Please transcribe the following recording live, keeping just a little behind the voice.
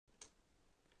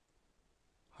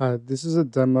Hi, this is a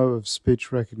demo of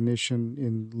speech recognition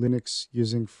in Linux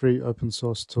using free open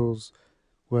source tools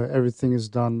where everything is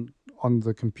done on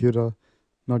the computer,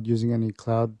 not using any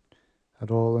cloud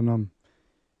at all. And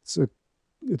it's a,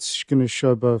 it's going to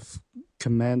show both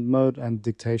command mode and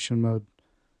dictation mode.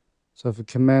 So for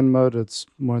command mode, it's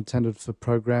more intended for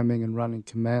programming and running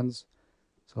commands.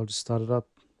 So I'll just start it up.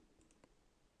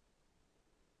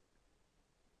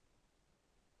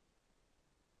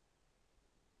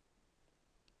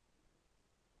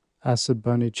 Acid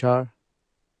Bony Char,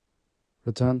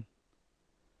 return.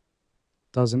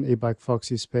 Doesn't e-bike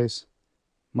Foxy space,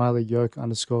 Miley Yoke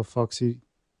underscore Foxy,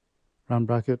 round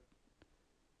bracket.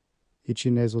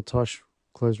 Ichi nasal tosh,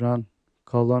 close round,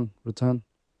 colon, return.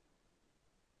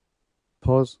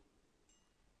 Pause.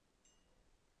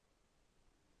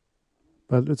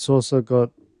 But it's also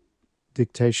got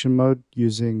dictation mode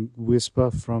using Whisper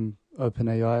from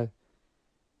OpenAI,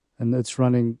 and it's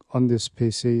running on this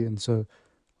PC. And so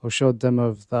I'll show a demo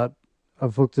of that.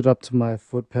 I've hooked it up to my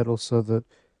foot pedal so that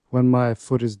when my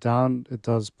foot is down, it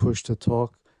does push to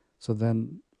talk. So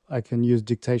then I can use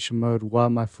dictation mode while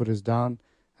my foot is down.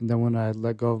 And then when I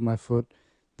let go of my foot,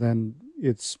 then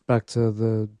it's back to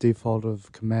the default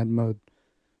of command mode.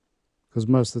 Because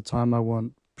most of the time I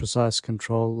want precise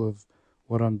control of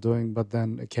what I'm doing, but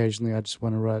then occasionally I just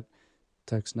want to write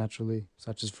text naturally,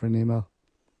 such as for an email.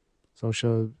 So I'll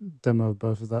show a demo of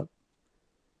both of that.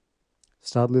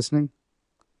 Start listening.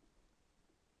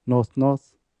 North,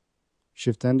 north,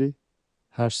 shift ND,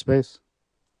 hash space.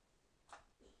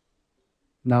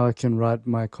 Now I can write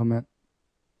my comment.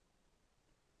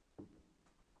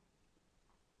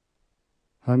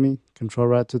 Homie, control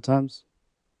right 2 times.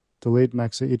 Delete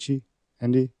maxa ichi,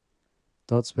 ND,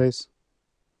 dot space.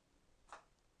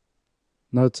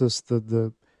 Notice that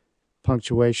the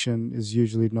punctuation is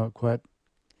usually not quite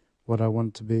what I want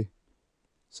it to be.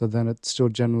 So then it still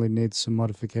generally needs some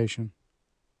modification.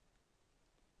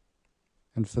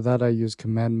 And for that I use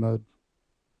command mode.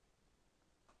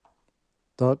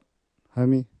 Dot,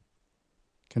 homie,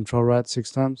 control right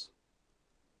 6 times.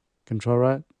 Control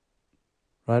right,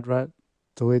 right, right,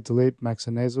 delete, delete,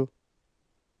 maxa nasal.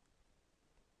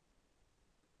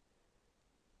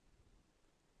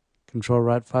 Control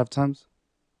right 5 times.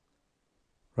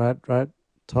 Right, right,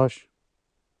 tosh,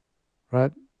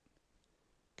 right,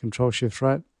 control shift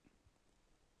right,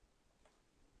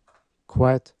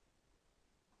 quiet,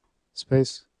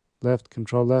 space, left,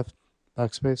 control left,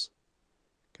 backspace,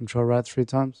 control right 3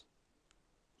 times,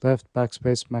 left,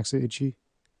 backspace, maxa ichi,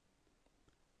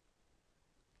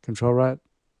 control right,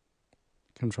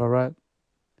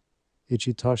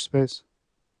 ichi tosh space,